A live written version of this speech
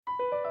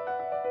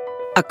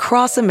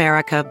Across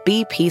America,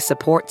 BP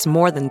supports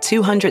more than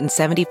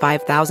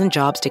 275,000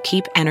 jobs to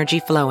keep energy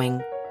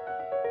flowing.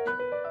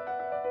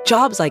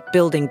 Jobs like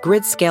building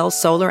grid-scale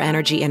solar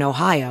energy in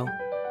Ohio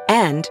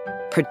and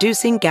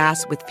producing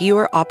gas with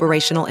fewer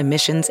operational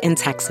emissions in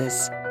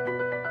Texas.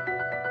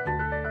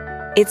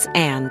 It's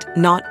and,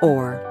 not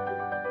or.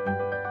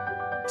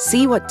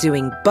 See what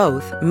doing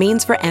both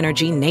means for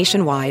energy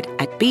nationwide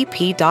at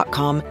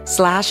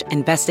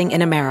bp.com/investing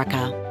in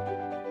America.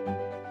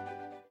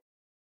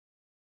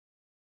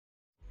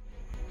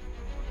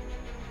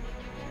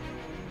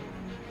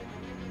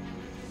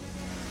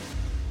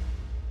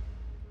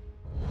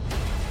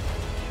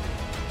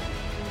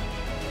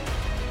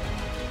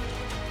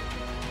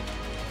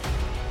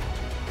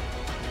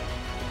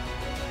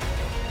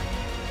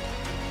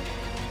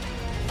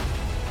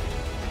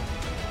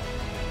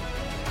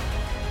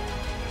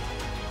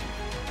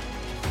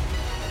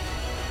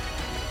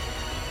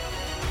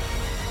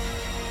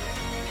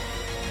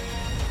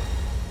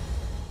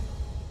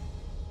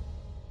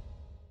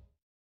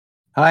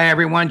 Hi,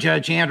 everyone.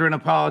 Judge Andrew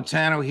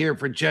Napolitano here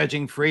for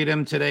Judging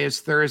Freedom. Today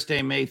is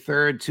Thursday, May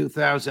 3rd,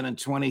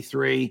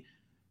 2023.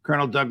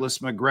 Colonel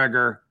Douglas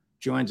Macgregor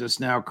joins us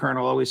now.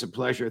 Colonel, always a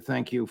pleasure.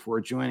 Thank you for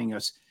joining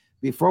us.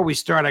 Before we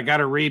start, I got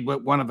to read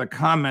what one of the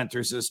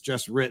commenters has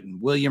just written.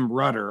 William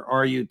Rutter,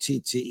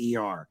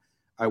 R-U-T-T-E-R.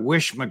 I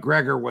wish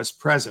Macgregor was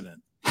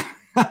president.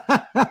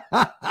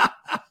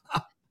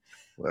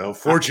 Well,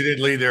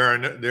 fortunately,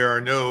 there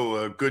are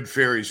no good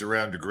fairies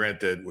around to grant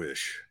that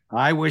wish.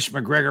 I wish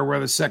Macgregor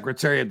were the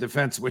Secretary of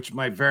Defense, which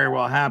might very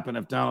well happen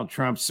if Donald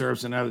Trump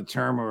serves another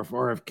term or if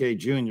RFK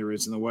Jr.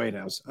 is in the White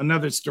House.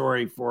 Another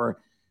story for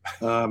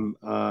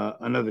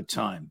another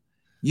time.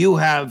 You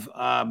have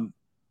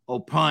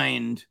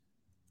opined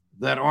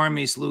that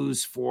armies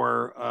lose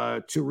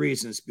for two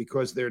reasons,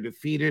 because they're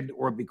defeated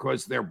or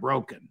because they're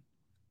broken.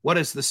 What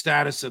is the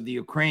status of the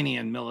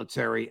Ukrainian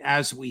military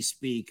as we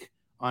speak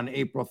on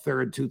April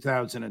 3rd,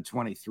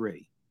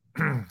 2023?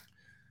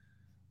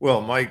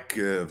 Well, Mike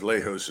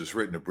Vlahos has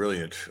written a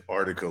brilliant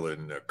article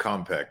in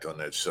Compact on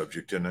that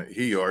subject, and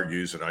he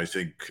argues, and I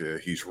think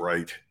he's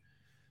right,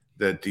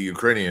 that the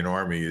Ukrainian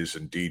army is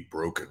indeed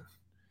broken.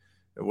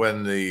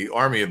 When the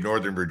Army of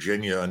Northern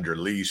Virginia under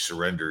Lee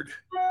surrendered,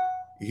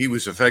 he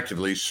was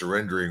effectively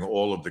surrendering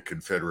all of the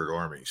Confederate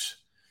armies.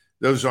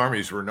 Those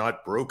armies were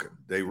not broken.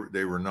 They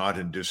were not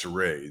in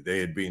disarray. They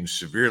had been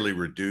severely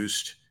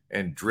reduced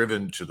and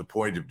driven to the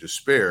point of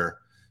despair,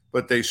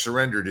 but they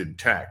surrendered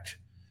intact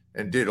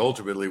and did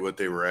ultimately what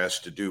they were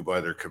asked to do by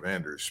their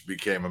commanders,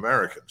 became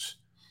Americans.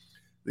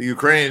 The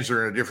Ukrainians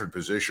are in a different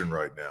position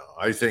right now.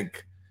 I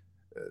think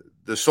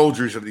the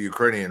soldiers of the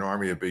Ukrainian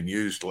army have been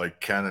used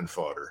like cannon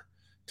fodder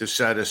to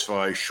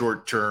satisfy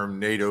short-term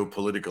NATO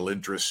political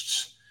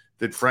interests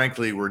that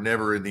frankly were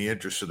never in the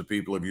interests of the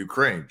people of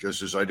Ukraine,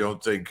 just as I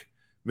don't think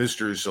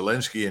Mr.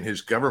 Zelensky and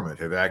his government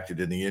have acted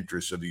in the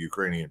interests of the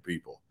Ukrainian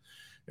people.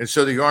 And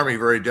so the army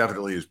very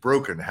definitely is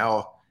broken.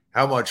 How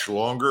much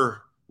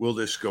longer will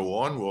this go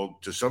on? Well,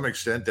 to some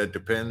extent, that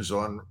depends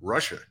on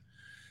Russia,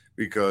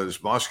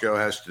 because Moscow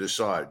has to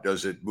decide,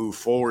 does it move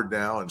forward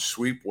now and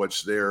sweep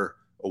what's there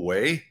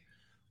away?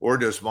 Or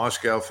does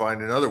Moscow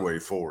find another way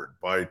forward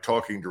by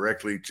talking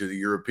directly to the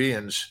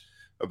Europeans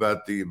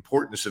about the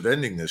importance of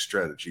ending this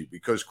strategy?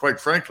 Because quite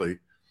frankly,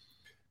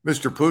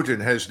 Mr. Putin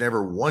has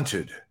never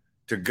wanted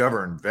to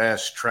govern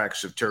vast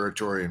tracts of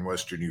territory in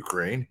Western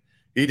Ukraine.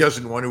 He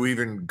doesn't want to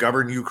even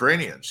govern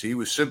Ukrainians. He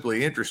was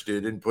simply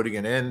interested in putting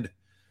an end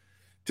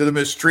to the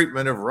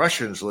mistreatment of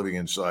Russians living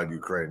inside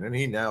Ukraine. And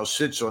he now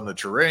sits on the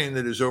terrain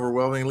that is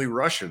overwhelmingly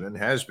Russian and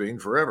has been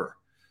forever.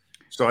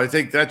 So I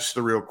think that's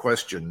the real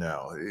question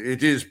now.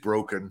 It is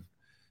broken.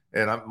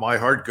 And my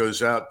heart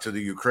goes out to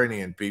the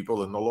Ukrainian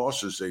people and the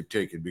losses they've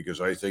taken, because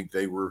I think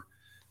they were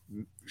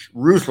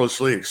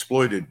ruthlessly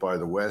exploited by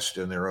the West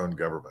and their own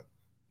government.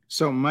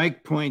 So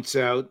Mike points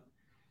out,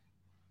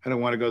 I don't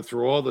want to go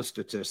through all the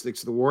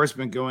statistics. The war has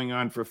been going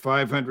on for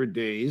 500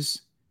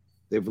 days.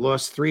 They've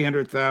lost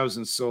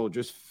 300,000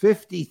 soldiers.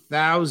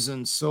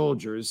 50,000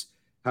 soldiers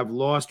have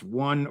lost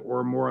one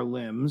or more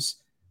limbs.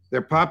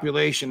 Their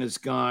population has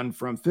gone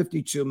from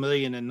 52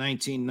 million in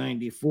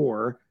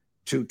 1994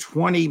 to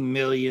 20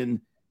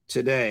 million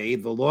today.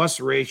 The loss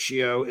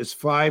ratio is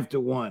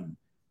 5-1.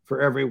 For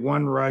every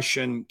one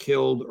Russian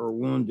killed or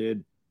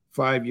wounded,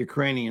 5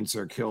 Ukrainians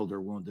are killed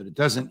or wounded. It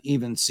doesn't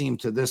even seem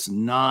to this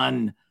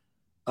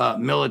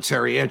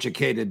non-military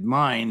educated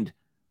mind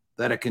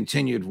that a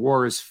continued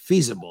war is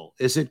feasible.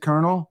 Is it,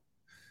 Colonel?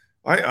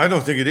 I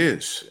don't think it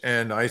is.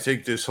 And I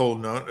think this whole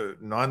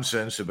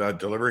nonsense about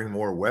delivering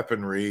more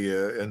weaponry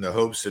in the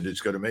hopes that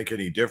it's going to make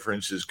any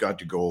difference has got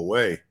to go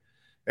away.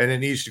 And it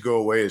needs to go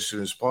away as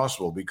soon as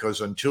possible,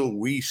 because until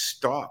we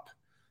stop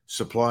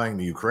supplying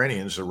the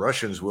Ukrainians, the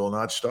Russians will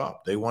not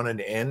stop. They want an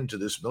end to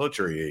this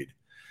military aid.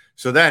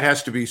 So that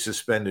has to be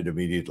suspended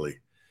immediately.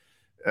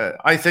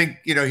 I think,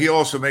 he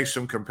also makes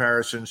some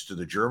comparisons to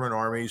the German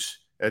armies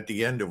at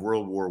the end of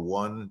World War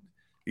I.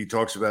 He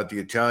talks about the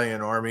Italian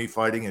army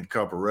fighting at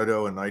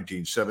Caporetto in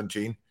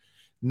 1917.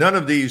 None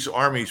of these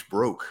armies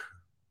broke.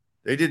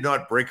 They did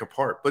not break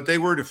apart, but they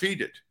were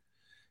defeated.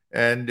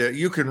 And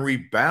you can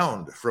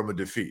rebound from a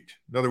defeat.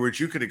 In other words,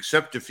 you can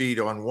accept defeat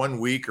on 1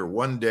 week or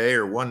 1 day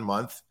or 1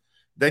 month.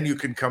 Then you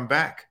can come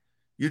back.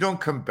 You don't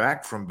come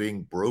back from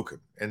being broken.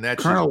 And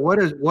that's Colonel,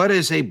 what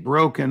is a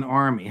broken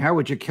army? How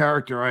would you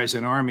characterize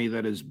an army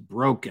that is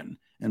broken?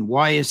 And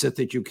why is it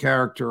that you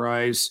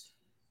characterize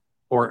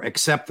or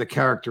accept the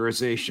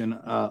characterization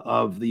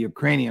of the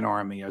Ukrainian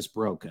army as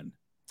broken?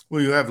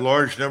 Well, you have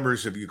large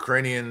numbers of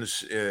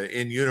Ukrainians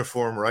in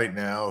uniform right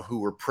now who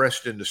were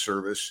pressed into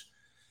service,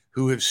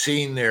 who have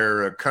seen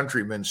their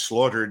countrymen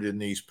slaughtered in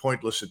these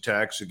pointless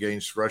attacks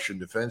against Russian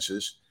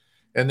defenses,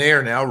 and they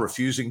are now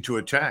refusing to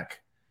attack.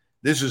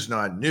 This is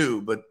not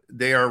new, but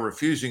they are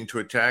refusing to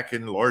attack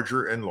in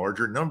larger and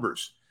larger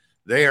numbers.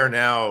 They are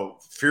now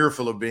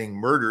fearful of being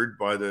murdered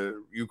by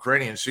the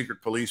Ukrainian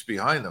secret police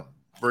behind them,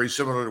 very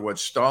similar to what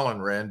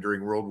Stalin ran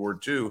during World War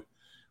II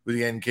with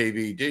the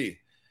NKVD.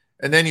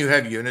 And then you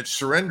have units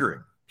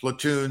surrendering,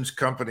 platoons,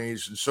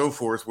 companies, and so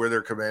forth, where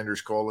their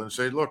commanders call and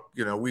say, look,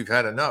 we've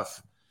had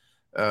enough.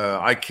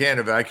 I can't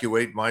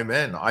evacuate my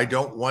men. I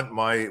don't want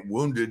my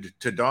wounded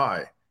to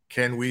die.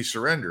 Can we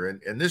surrender?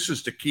 And this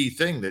is the key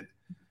thing that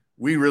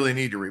we really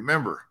need to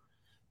remember.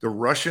 The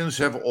Russians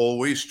have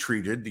always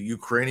treated the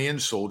Ukrainian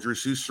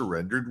soldiers who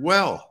surrendered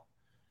well.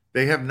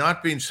 They have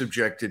not been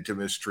subjected to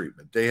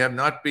mistreatment. They have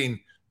not been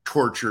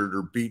tortured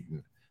or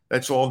beaten.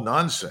 That's all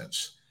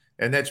nonsense.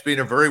 And that's been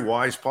a very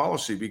wise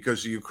policy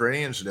because the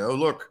Ukrainians know,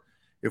 look,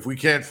 if we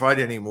can't fight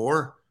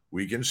anymore,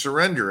 we can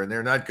surrender and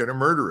they're not going to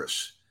murder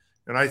us.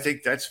 And I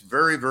think that's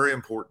very, very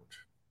important.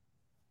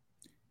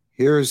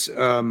 Here's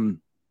Mrs.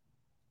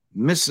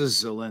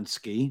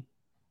 Zelensky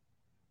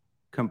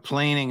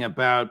complaining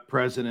about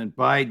President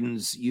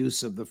Biden's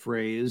use of the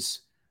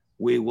phrase,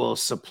 we will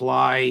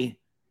supply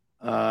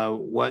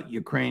what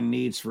Ukraine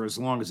needs for as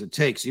long as it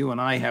takes. You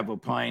and I have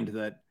opined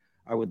that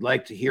I would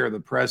like to hear the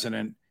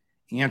president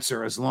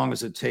answer as long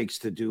as it takes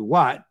to do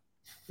what?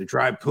 To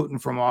drive Putin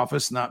from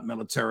office, not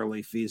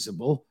militarily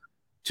feasible.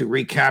 To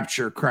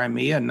recapture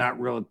Crimea, not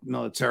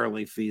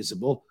militarily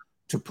feasible.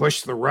 To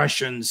push the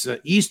Russians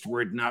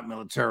eastward, not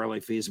militarily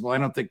feasible. I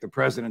don't think the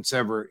president's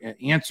ever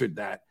answered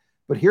that.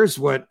 But here's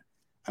what,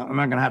 I'm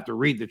not going to have to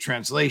read the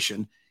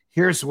translation.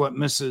 Here's what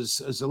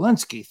Mrs.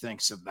 Zelensky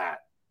thinks of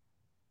that.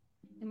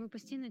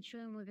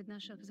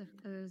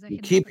 We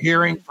keep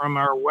hearing from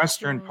our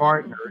Western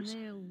partners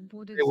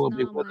they will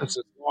be with us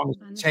as long as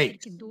it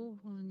takes.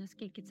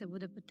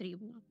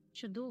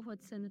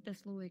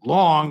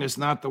 Long is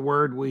not the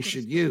word we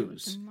should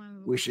use.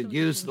 We should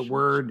use the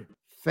word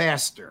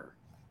faster.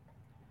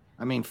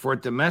 I mean, for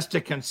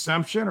domestic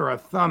consumption or a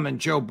thumb in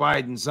Joe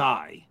Biden's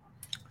eye?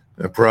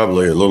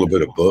 Probably a little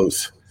bit of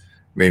both.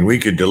 I mean, we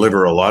could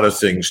deliver a lot of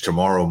things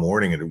tomorrow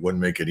morning and it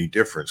wouldn't make any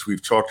difference.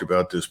 We've talked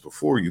about this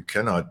before. You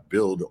cannot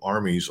build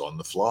armies on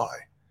the fly.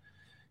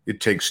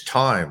 It takes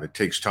time. It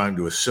takes time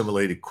to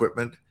assimilate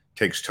equipment. It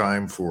takes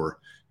time for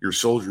your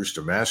soldiers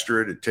to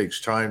master it. It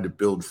takes time to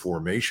build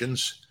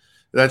formations.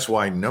 That's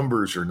why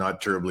numbers are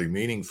not terribly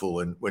meaningful.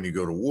 And when you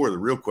go to war, the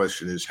real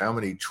question is how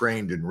many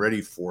trained and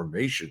ready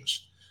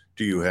formations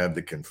do you have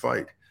that can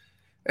fight?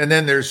 And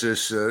then there's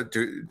this,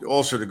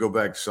 to go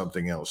back to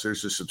something else,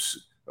 there's this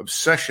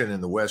obsession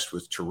in the West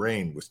with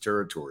terrain, with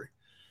territory.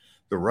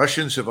 The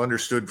Russians have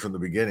understood from the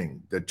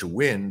beginning that to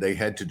win, they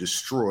had to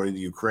destroy the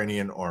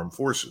Ukrainian armed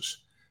forces.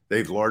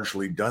 They've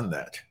largely done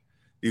that.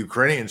 The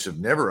Ukrainians have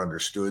never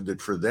understood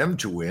that for them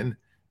to win,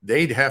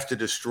 they'd have to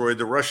destroy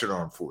the Russian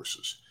armed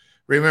forces.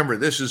 Remember,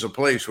 this is a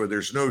place where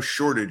there's no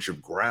shortage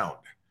of ground.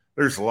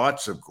 There's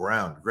lots of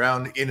ground.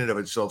 Ground in and of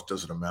itself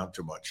doesn't amount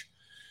to much.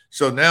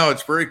 So now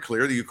it's very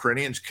clear the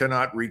Ukrainians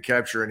cannot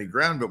recapture any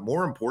ground, but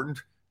more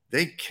important,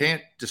 they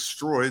can't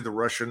destroy the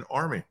Russian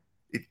army.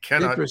 It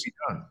cannot be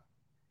done.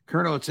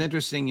 Colonel, it's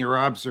interesting your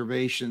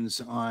observations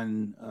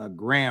on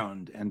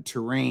ground and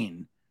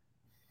terrain,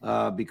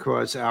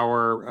 because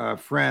our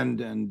friend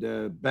and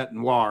bête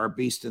noire,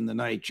 beast in the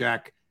night,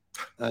 Jack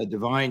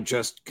Devine,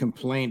 just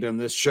complained on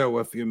this show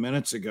a few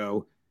minutes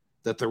ago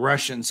that the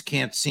Russians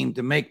can't seem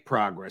to make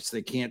progress.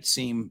 They can't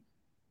seem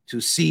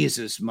to seize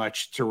as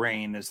much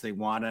terrain as they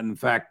want. And in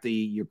fact, the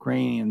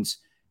Ukrainians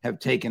have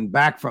taken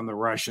back from the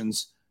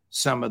Russians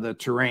some of the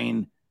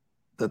terrain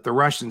that the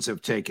Russians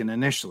have taken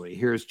initially.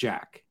 Here's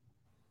Jack.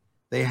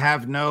 They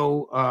have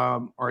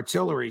no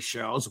artillery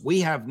shells. We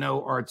have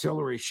no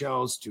artillery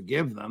shells to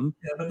give them.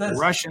 Yeah, the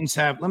Russians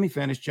have, let me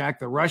finish, Jack.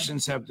 The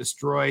Russians have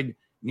destroyed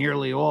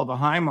nearly all the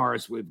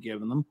HIMARS we've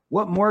given them.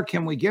 What more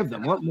can we give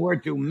them? What more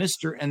do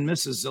Mr. and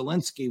Mrs.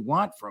 Zelensky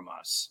want from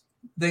us?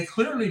 They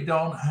clearly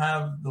don't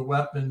have the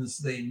weapons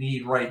they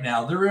need right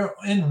now. They're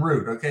en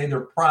route, okay?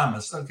 They're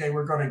promised, okay,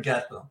 we're going to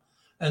get them.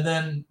 And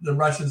then the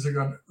Russians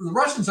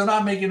are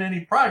not making any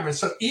progress.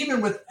 So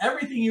even with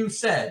everything you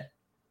said,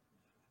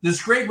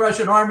 this great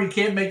Russian army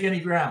can't make any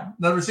ground.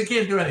 In other words, they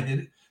can't do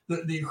anything.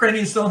 The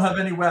Ukrainians don't have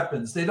any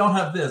weapons. They don't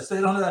have this.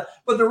 They don't have that.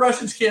 But the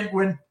Russians can't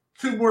win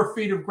 2 more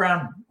feet of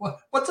ground.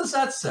 What does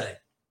that say?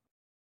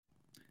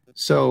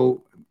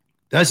 So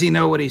Does he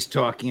know what he's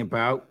talking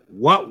about?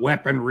 What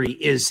weaponry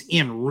is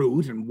en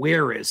route and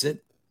where is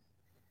it?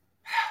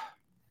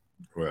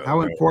 Well,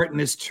 how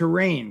important is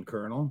terrain,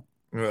 Colonel?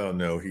 Well,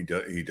 no, he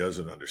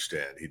doesn't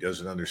understand. He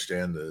doesn't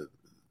understand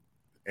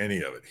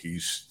any of it.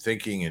 He's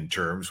thinking in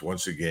terms,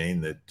 once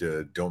again,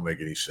 that don't make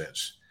any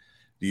sense.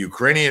 The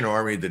Ukrainian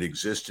army that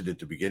existed at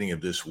the beginning of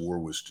this war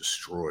was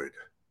destroyed.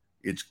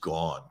 It's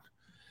gone.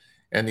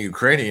 And the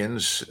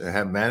Ukrainians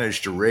have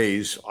managed to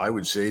raise, I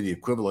would say, the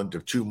equivalent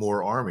of 2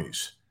 more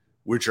armies,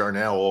 which are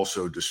now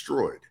also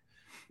destroyed.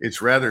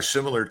 It's rather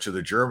similar to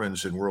the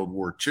Germans in World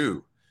War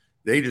II.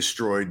 They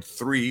destroyed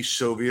 3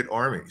 Soviet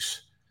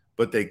armies,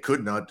 but they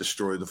could not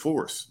destroy the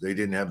 4th. They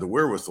didn't have the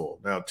wherewithal.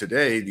 Now,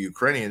 today, the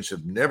Ukrainians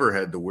have never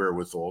had the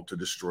wherewithal to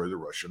destroy the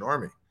Russian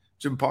army.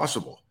 It's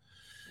impossible.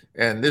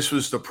 And this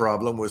was the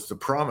problem with the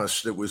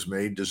promise that was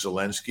made to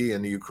Zelensky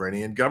and the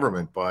Ukrainian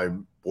government by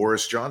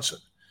Boris Johnson.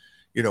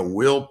 You know,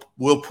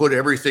 we'll put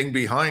everything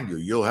behind you.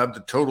 You'll have the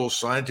total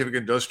scientific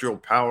industrial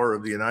power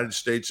of the United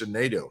States and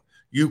NATO.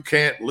 You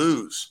can't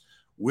lose.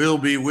 We'll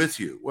be with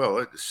you. Well,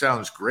 it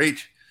sounds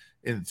great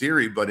in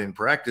theory, but in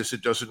practice,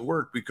 it doesn't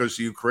work because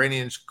the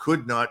Ukrainians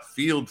could not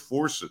field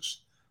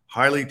forces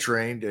highly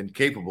trained and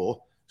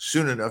capable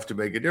soon enough to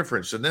make a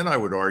difference. And then I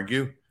would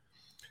argue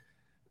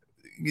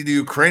the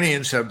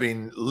Ukrainians have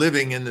been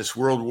living in this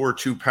World War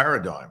II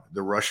paradigm.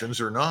 The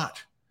Russians are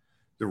not.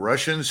 The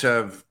Russians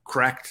have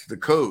cracked the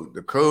code.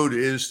 The code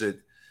is that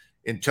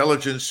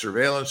intelligence,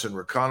 surveillance, and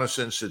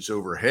reconnaissance that's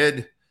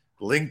overhead,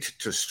 linked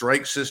to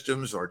strike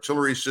systems,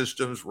 artillery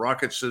systems,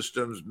 rocket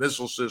systems,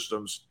 missile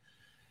systems,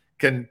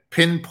 can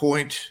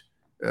pinpoint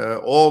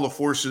all the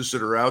forces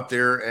that are out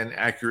there and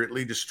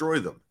accurately destroy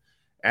them.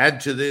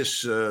 Add to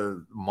this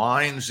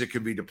mines that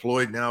can be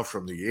deployed now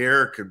from the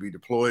air, can be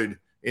deployed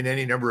in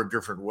any number of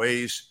different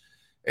ways,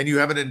 and you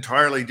have an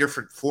entirely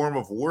different form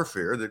of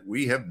warfare that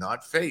we have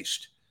not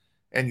faced.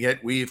 And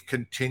yet we've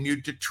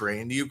continued to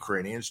train the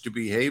Ukrainians to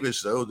behave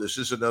as though this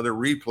is another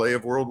replay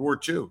of World War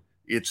II.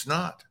 It's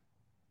not.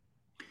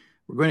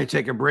 We're going to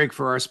take a break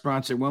for our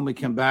sponsor. When we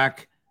come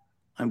back,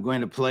 I'm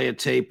going to play a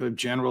tape of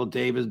General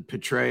David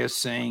Petraeus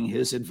saying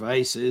his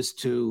advice is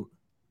to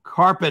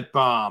carpet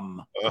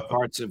bomb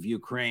parts of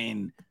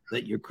Ukraine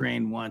that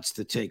Ukraine wants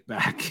to take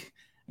back.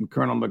 And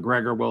Colonel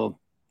Macgregor will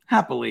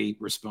happily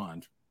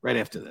respond right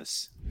after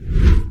this.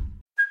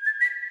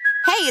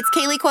 Hey, it's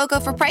Kaylee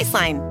Cuoco for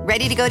Priceline.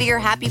 Ready to go to your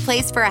happy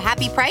place for a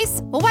happy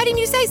price? Well, why didn't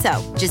you say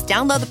so? Just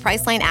download the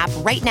Priceline app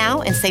right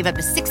now and save up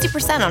to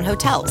 60% on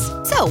hotels.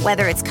 So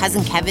whether it's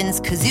Cousin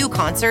Kevin's Kazoo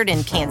Concert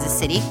in Kansas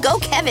City, go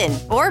Kevin,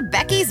 or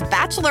Becky's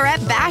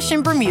Bachelorette Bash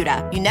in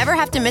Bermuda, you never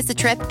have to miss a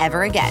trip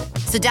ever again.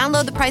 So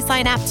download the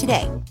Priceline app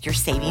today. Your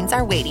savings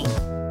are waiting.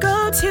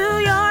 Go to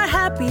your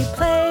happy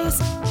place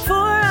for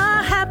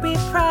a happy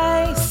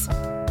price.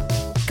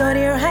 Go to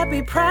your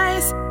happy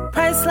price,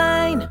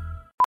 Priceline.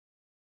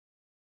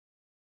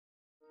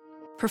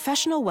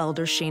 Professional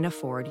welder Shayna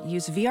Ford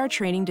used VR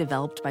training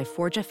developed by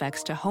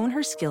ForgeFX to hone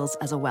her skills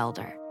as a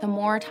welder. The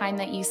more time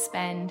that you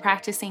spend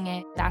practicing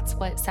it, that's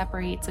what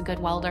separates a good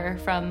welder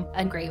from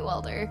a great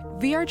welder.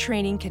 VR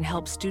training can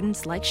help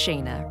students like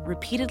Shayna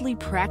repeatedly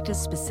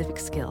practice specific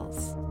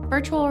skills.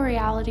 Virtual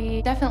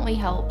reality definitely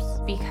helps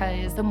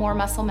because the more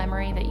muscle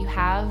memory that you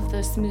have,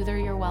 the smoother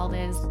your weld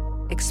is.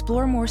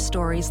 Explore more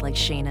stories like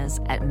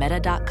Shayna's at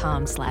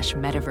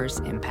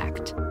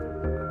meta.com/metaverseimpact.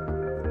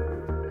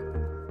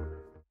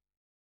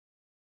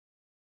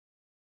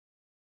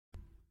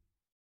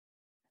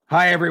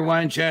 Hi,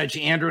 everyone. Judge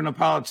Andrew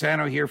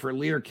Napolitano here for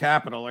Lear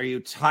Capital. Are you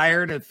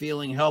tired of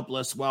feeling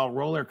helpless while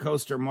roller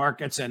coaster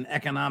markets and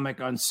economic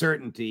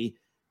uncertainty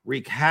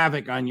wreak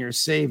havoc on your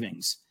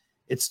savings?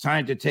 It's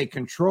time to take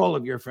control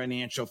of your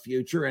financial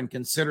future and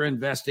consider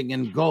investing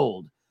in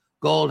gold.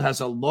 Gold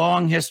has a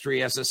long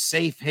history as a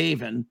safe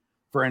haven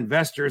for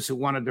investors who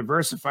want to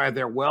diversify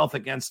their wealth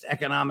against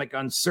economic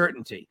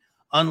uncertainty.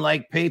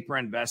 Unlike paper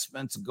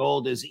investments,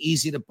 gold is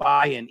easy to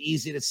buy and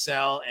easy to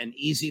sell and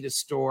easy to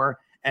store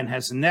and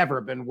has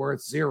never been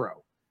worth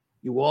zero.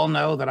 You all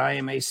know that I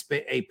am a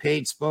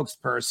paid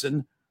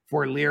spokesperson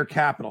for Lear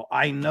Capital.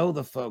 I know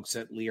the folks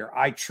at Lear.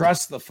 I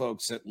trust the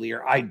folks at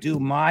Lear. I do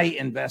my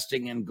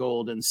investing in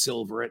gold and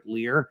silver at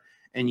Lear,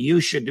 and you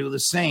should do the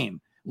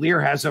same. Lear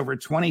has over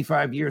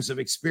 25 years of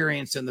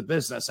experience in the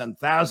business and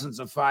thousands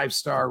of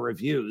five-star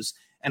reviews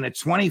and a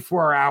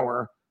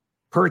 24-hour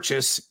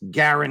purchase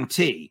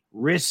guarantee,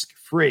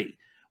 risk-free.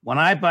 When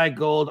I buy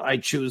gold, I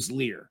choose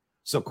Lear.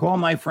 So call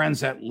my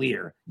friends at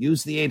Lear.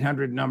 Use the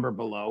 800 number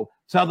below.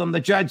 Tell them the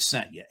judge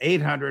sent you.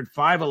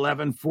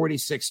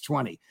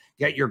 800-511-4620.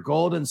 Get your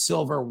gold and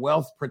silver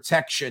wealth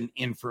protection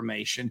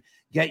information.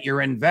 Get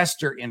your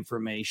investor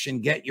information.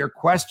 Get your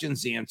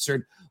questions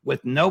answered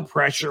with no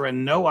pressure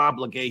and no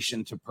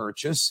obligation to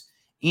purchase.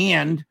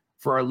 And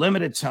for a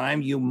limited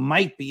time, you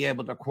might be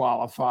able to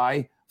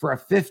qualify for a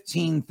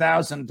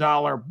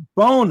 $15,000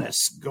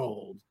 bonus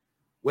gold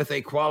with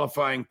a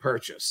qualifying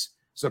purchase.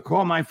 So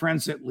call my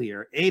friends at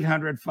Lear,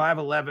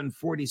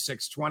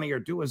 800-511-4620, or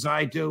do as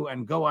I do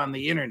and go on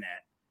the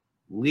internet,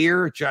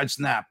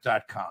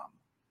 LearJudgeKnapp.com.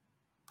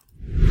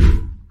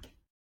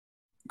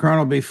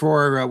 Colonel,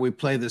 before we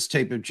play this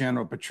tape of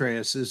General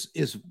Petraeus,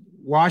 is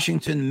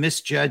Washington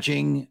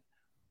misjudging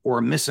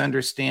or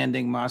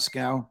misunderstanding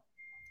Moscow?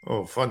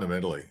 Oh,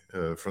 fundamentally,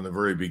 from the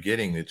very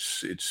beginning,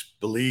 it's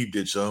believed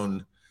its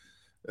own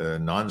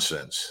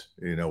nonsense.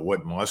 You know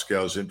what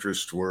Moscow's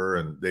interests were,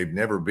 and they've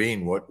never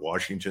been what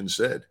Washington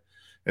said.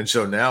 And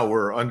so now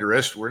we're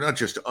not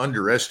just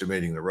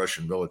underestimating the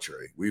Russian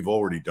military. We've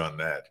already done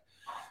that,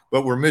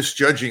 but we're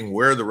misjudging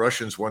where the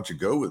Russians want to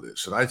go with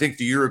this. And I think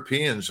the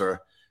Europeans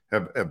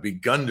have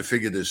begun to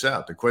figure this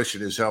out. The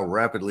question is, how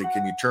rapidly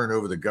can you turn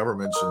over the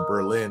governments in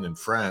Berlin and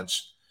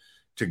France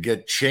to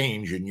get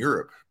change in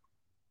Europe?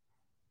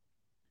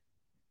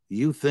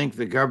 You think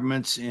the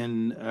governments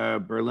in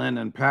Berlin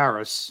and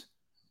Paris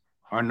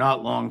are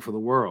not long for the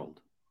world?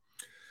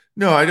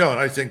 No, I don't.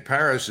 I think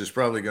Paris is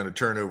probably going to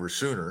turn over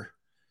sooner.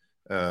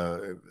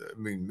 I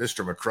mean,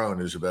 Mr. Macron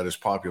is about as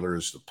popular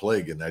as the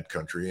plague in that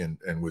country,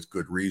 and with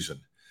good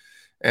reason.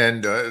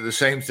 And the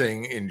same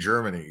thing in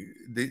Germany.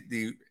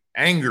 The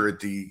anger at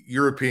the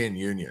European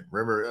Union.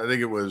 Remember, I think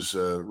it was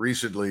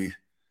recently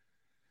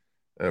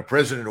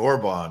President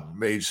Orban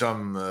made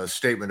some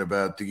statement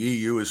about the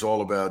EU is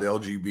all about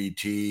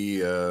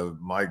LGBT,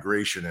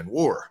 migration, and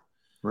war.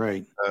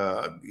 Right.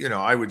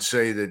 I would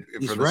say that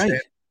He's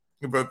right.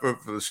 But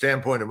from the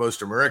standpoint of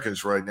most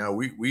Americans right now,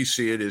 we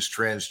see it as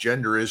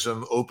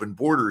transgenderism, open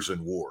borders,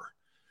 and war.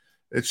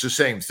 It's the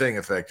same thing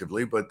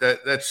effectively, but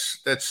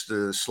that's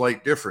the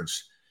slight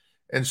difference.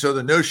 And so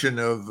the notion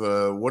of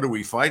what are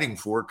we fighting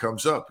for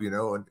comes up,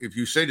 and if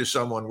you say to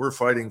someone, we're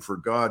fighting for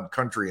God,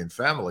 country, and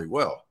family,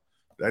 well,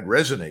 that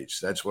resonates.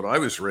 That's what I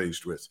was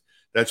raised with.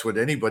 That's what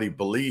anybody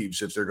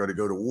believes if they're going to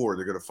go to war.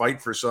 They're going to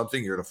fight for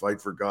something. You're going to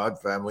fight for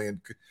God, family, and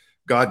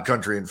God,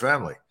 country, and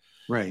family.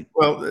 Right.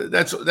 Well,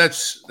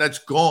 that's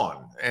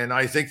gone. And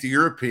I think the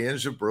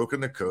Europeans have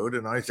broken the code,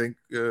 and I think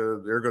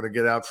they're going to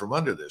get out from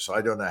under this.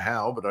 I don't know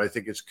how, but I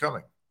think it's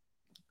coming.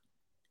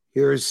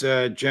 Here's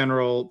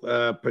General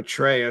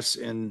Petraeus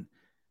in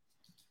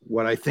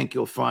what I think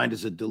you'll find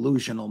is a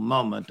delusional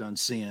moment on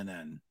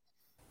CNN.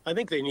 I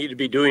think they need to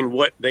be doing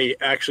what they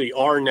actually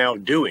are now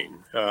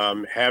doing,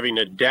 having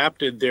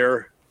adapted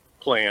their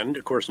plan.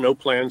 Of course, no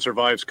plan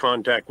survives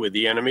contact with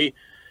the enemy.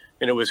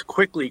 And it was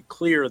quickly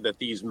clear that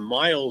these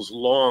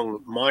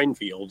miles-long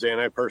minefields,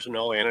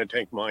 anti-personnel,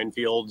 anti-tank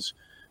minefields,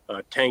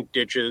 tank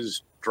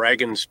ditches,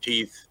 dragon's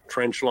teeth,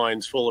 trench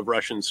lines full of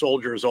Russian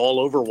soldiers,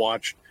 all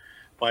overwatched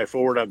by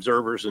forward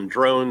observers and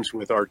drones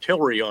with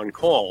artillery on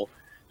call,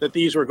 that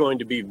these were going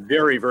to be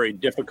very, very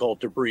difficult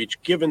to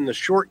breach, given the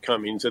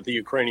shortcomings that the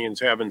Ukrainians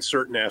have in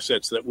certain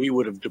assets that we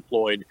would have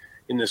deployed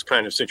in this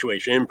kind of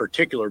situation. In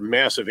particular,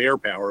 massive air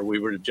power. We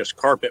would have just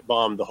carpet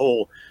bombed the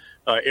whole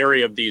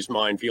area of these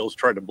minefields,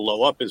 tried to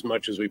blow up as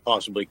much as we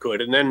possibly could.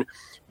 And then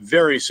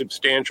very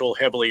substantial,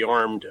 heavily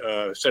armed,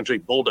 essentially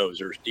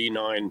bulldozers,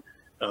 D9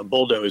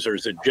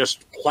 bulldozers that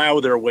just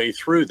plow their way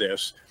through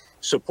this,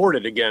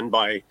 supported again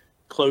by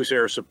close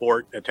air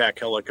support, attack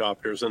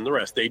helicopters, and the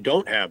rest. They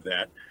don't have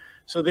that.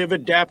 So they've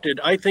adapted,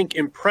 I think,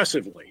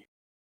 impressively.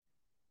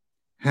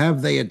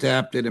 Have they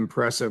adapted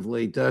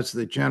impressively? Does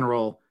the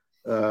general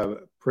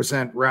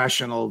present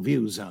rational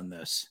views on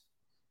this?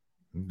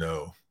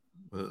 No.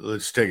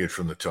 Let's take it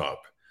from the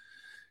top.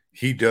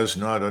 He does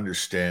not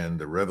understand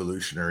the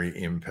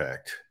revolutionary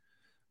impact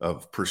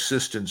of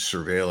persistent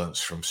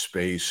surveillance from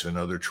space and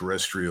other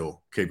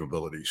terrestrial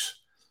capabilities.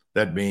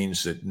 That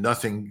means that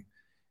nothing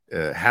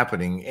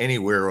happening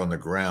anywhere on the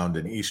ground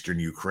in eastern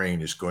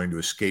Ukraine is going to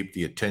escape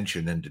the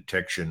attention and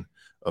detection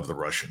of the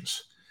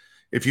Russians.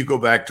 If you go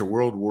back to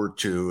World War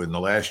II, in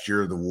the last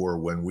year of the war,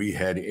 when we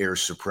had air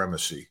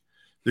supremacy,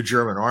 the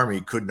German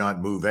army could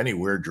not move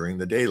anywhere during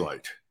the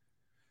daylight.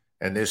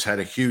 And this had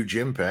a huge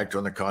impact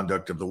on the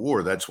conduct of the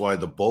war. That's why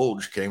the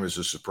Bulge came as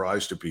a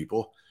surprise to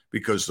people,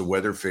 because the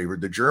weather favored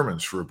the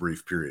Germans for a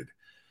brief period.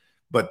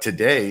 But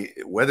today,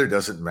 weather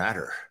doesn't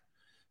matter.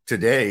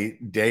 Today,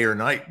 day or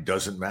night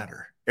doesn't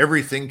matter.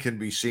 Everything can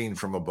be seen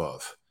from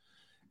above.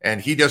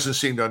 And he doesn't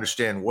seem to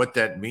understand what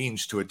that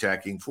means to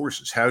attacking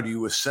forces. How do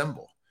you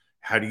assemble?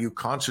 How do you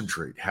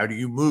concentrate? How do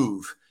you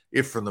move?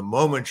 If from the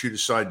moment you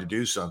decide to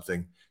do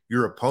something,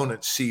 your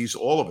opponent sees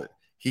all of it,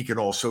 he can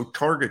also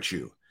target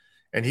you.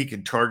 And he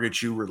can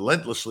target you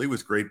relentlessly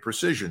with great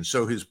precision.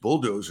 So his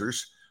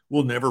bulldozers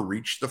will never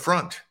reach the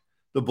front.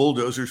 The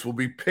bulldozers will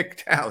be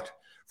picked out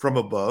from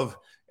above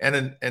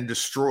and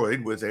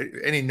destroyed with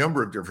any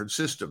number of different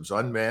systems,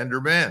 unmanned or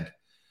manned.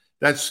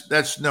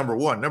 That's number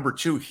one. Number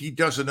two, he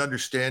doesn't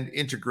understand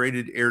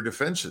integrated air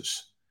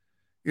defenses.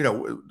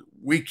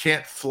 We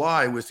can't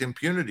fly with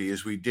impunity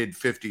as we did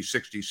 50,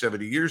 60,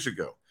 70 years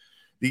ago.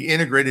 The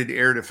integrated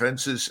air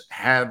defenses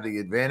have the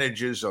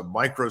advantages of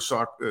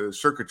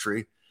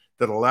circuitry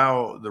that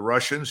allow the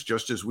Russians,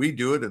 just as we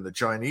do it and the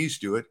Chinese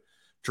do it,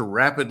 to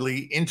rapidly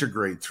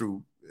integrate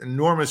through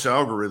enormous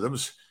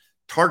algorithms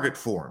target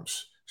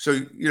forms.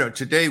 So,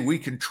 today we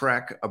can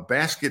track a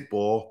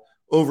basketball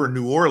over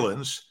New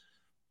Orleans,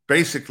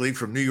 basically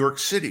from New York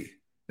City.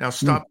 Now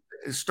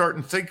start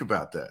and think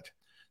about that.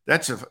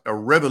 That's a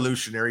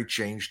revolutionary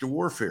change to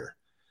warfare.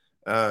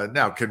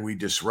 Now, can we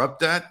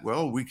disrupt that?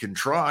 Well, we can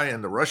try,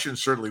 and the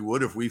Russians certainly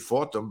would if we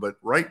fought them. But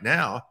right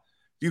now,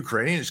 the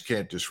Ukrainians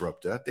can't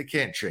disrupt that. They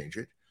can't change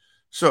it.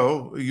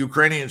 So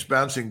Ukrainians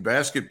bouncing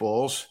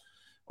basketballs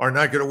are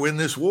not going to win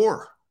this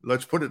war.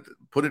 Let's put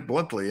it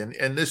bluntly.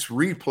 And this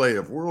replay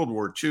of World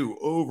War II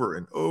over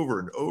and over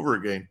and over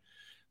again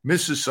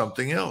misses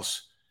something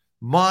else.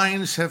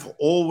 Mines have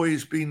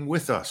always been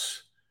with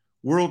us.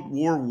 World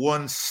War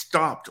I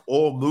stopped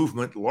all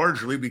movement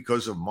largely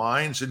because of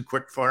mines and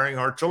quick-firing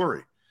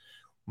artillery.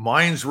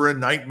 Mines were a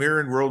nightmare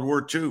in World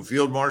War II.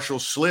 Field Marshal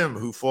Slim,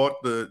 who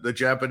fought the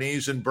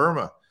Japanese in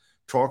Burma,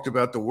 talked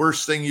about the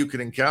worst thing you can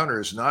encounter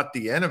is not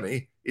the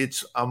enemy,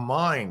 it's a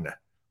mine.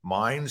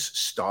 Mines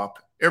stop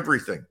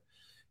everything.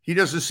 He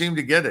doesn't seem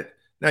to get it.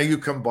 Now, you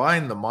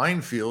combine the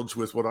minefields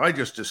with what I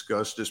just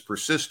discussed as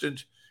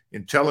persistent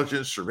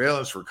intelligence,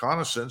 surveillance,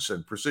 reconnaissance,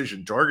 and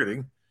precision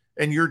targeting,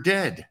 and you're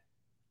dead.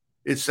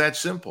 It's that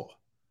simple.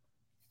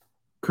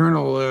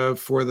 Colonel,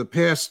 for the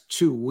past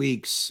 2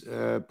 weeks,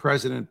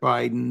 President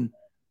Biden,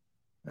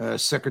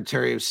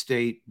 Secretary of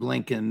State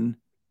Blinken,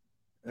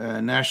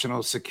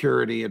 National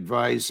Security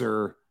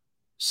Advisor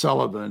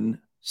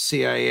Sullivan,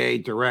 CIA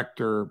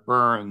Director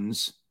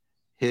Burns,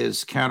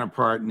 his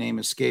counterpart, name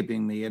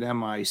escaping me, at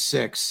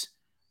MI6,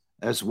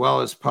 as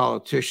well as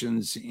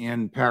politicians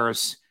in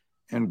Paris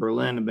and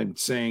Berlin have been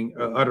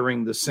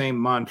uttering the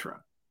same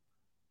mantra.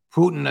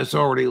 Putin has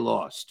already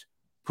lost.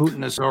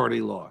 Putin has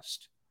already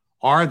lost.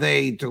 Are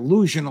they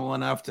delusional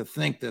enough to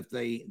think that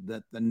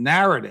the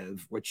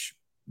narrative, which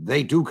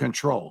they do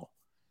control,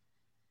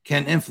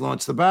 can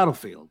influence the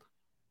battlefield?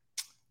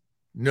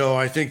 No,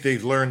 I think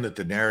they've learned that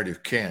the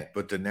narrative can't,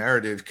 but the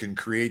narrative can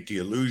create the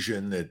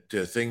illusion that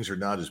things are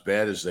not as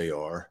bad as they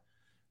are,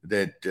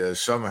 that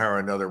somehow or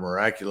another,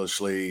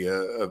 miraculously,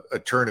 a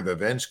turn of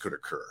events could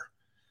occur.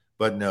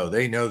 But no,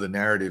 they know the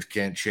narrative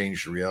can't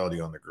change the reality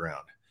on the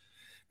ground.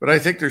 But I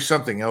think there's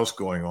something else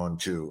going on,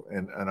 too.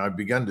 And I've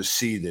begun to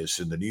see this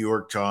in the New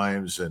York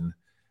Times and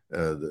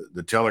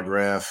the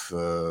Telegraph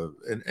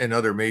and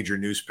other major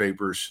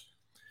newspapers.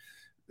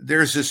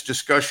 There's this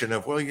discussion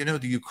of, well, the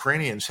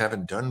Ukrainians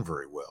haven't done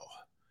very well.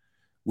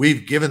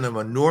 We've given them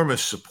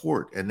enormous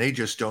support, and they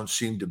just don't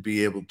seem to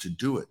be able to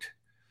do it.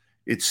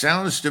 It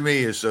sounds to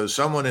me as though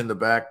someone in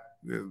the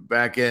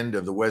back end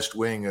of the West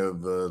Wing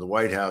of the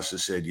White House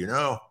has said,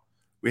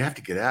 we have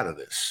to get out of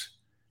this.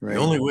 Right. The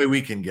only way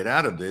we can get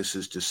out of this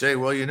is to say,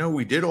 well,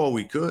 we did all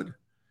we could.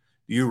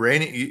 The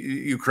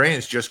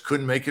Ukrainians just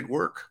couldn't make it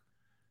work.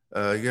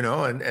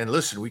 And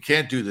listen, we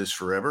can't do this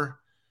forever.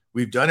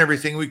 We've done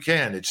everything we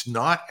can. It's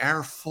not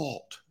our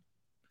fault.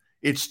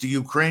 It's the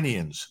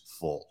Ukrainians'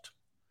 fault.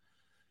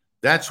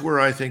 That's where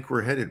I think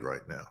we're headed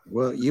right now.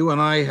 Well, you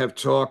and I have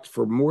talked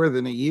for more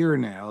than a year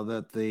now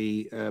that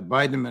the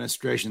Biden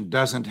administration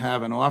doesn't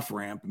have an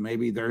off-ramp.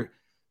 Maybe they're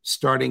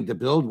starting to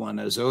build one,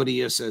 as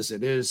odious as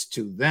it is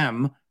to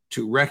them,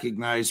 to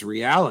recognize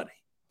reality.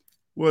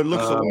 Well, it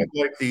looks a lot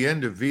like the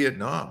end of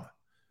Vietnam. I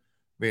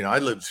mean, I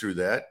lived through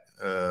that.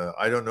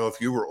 I don't know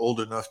if you were old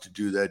enough to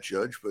do that,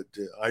 Judge, but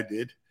I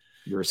did.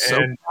 You're so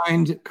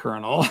kind,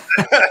 Colonel.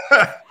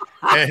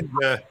 And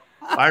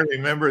I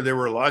remember there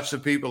were lots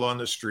of people on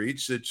the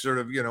streets that sort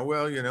of,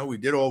 we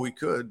did all we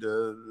could.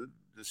 The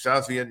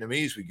South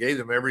Vietnamese, we gave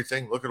them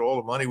everything. Look at all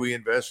the money we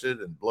invested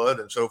and blood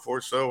and so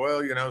forth.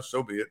 So,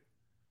 so be it.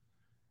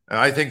 And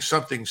I think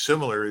something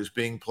similar is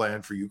being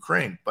planned for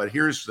Ukraine. But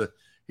here's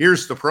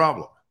the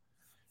problem.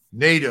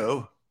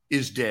 NATO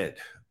is dead.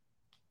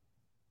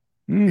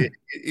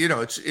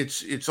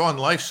 It's on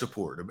life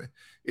support. I mean,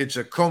 it's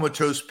a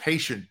comatose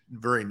patient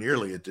very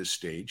nearly at this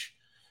stage.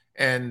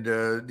 And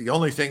the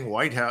only thing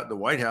the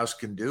White House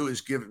can do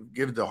is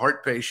give the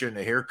heart patient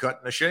a haircut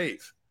and a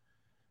shave.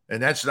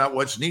 And that's not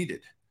what's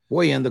needed.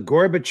 Boy, in the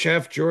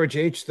Gorbachev, George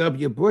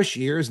H.W. Bush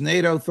years,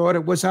 NATO thought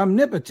it was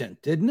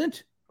omnipotent, didn't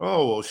it?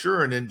 Oh, well,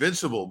 sure, and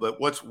invincible. But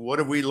what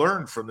have we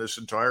learned from this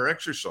entire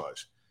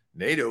exercise?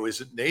 NATO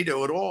isn't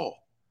NATO at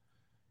all.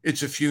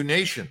 It's a few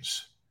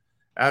nations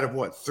out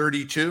of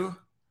 32?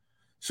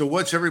 So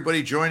what's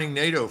everybody joining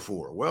NATO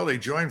for? Well, they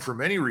join for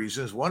many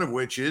reasons, one of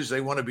which is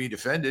they want to be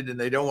defended and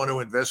they don't want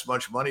to invest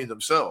much money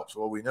themselves.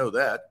 Well, we know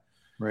that.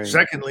 Right.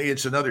 Secondly,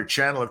 it's another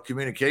channel of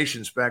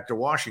communications back to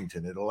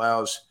Washington. It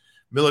allows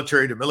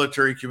military to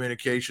military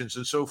communications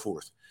and so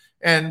forth.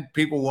 And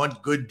people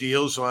want good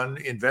deals on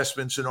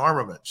investments in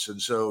armaments.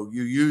 And so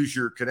you use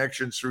your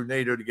connections through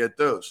NATO to get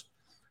those.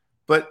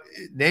 But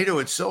NATO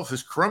itself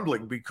is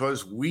crumbling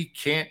because we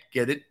can't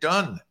get it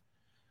done.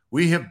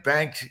 We have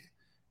banked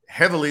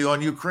heavily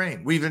on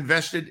Ukraine. We've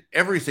invested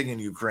everything in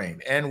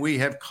Ukraine. And we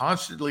have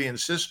constantly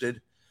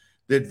insisted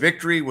that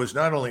victory was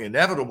not only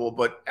inevitable,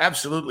 but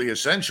absolutely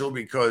essential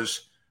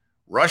because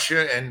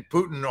Russia and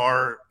Putin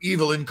are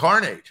evil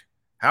incarnate.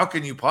 How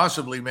can you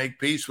possibly make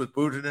peace with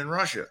Putin and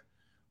Russia?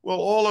 Well,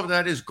 all of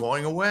that is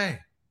going away.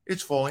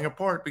 It's falling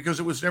apart because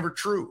it was never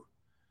true.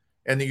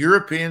 And the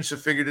Europeans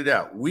have figured it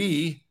out.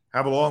 We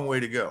have a long way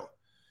to go.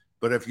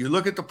 But if you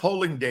look at the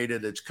polling data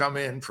that's come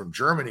in from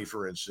Germany,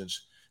 for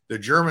instance, the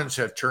Germans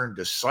have turned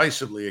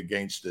decisively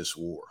against this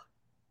war.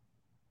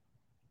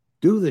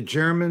 Do the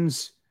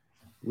Germans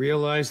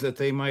realize that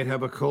they might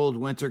have a cold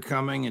winter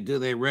coming, and do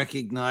they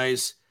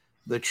recognize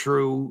the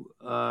true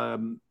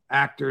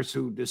actors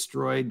who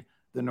destroyed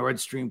the Nord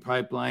Stream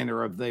pipeline,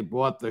 or have they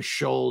bought the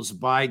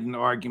Scholz-Biden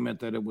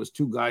argument that it was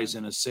two guys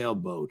in a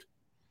sailboat?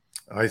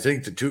 I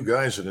think the two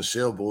guys in a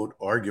sailboat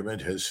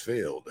argument has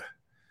failed.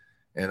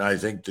 And I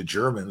think the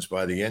Germans,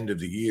 by the end of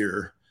the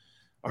year,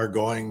 are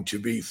going to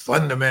be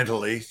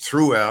fundamentally,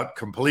 throughout,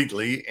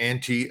 completely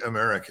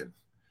anti-American.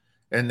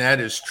 And that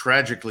is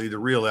tragically the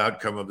real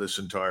outcome of this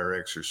entire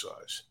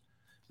exercise.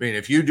 I mean,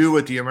 if you do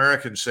what the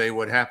Americans say,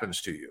 what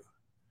happens to you?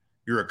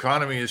 Your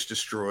economy is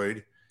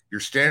destroyed.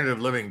 Your standard of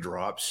living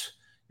drops.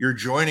 You're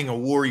joining a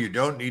war you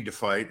don't need to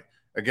fight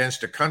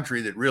against a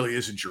country that really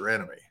isn't your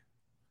enemy.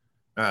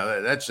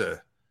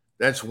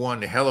 That's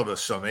one hell of a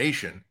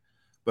summation.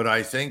 But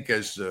I think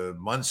as the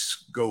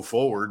months go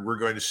forward, we're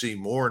going to see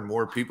more and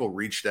more people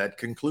reach that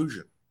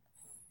conclusion.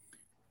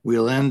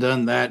 We'll end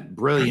on that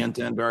brilliant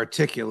and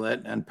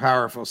articulate and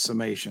powerful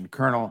summation.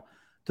 Colonel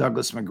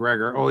Douglas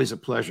Macgregor, always a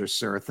pleasure,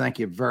 sir. Thank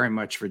you very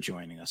much for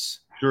joining us.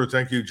 Sure.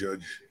 Thank you,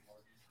 Judge.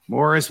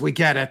 More as we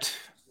get it.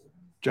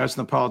 Judge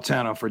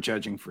Napolitano for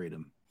Judging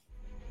Freedom.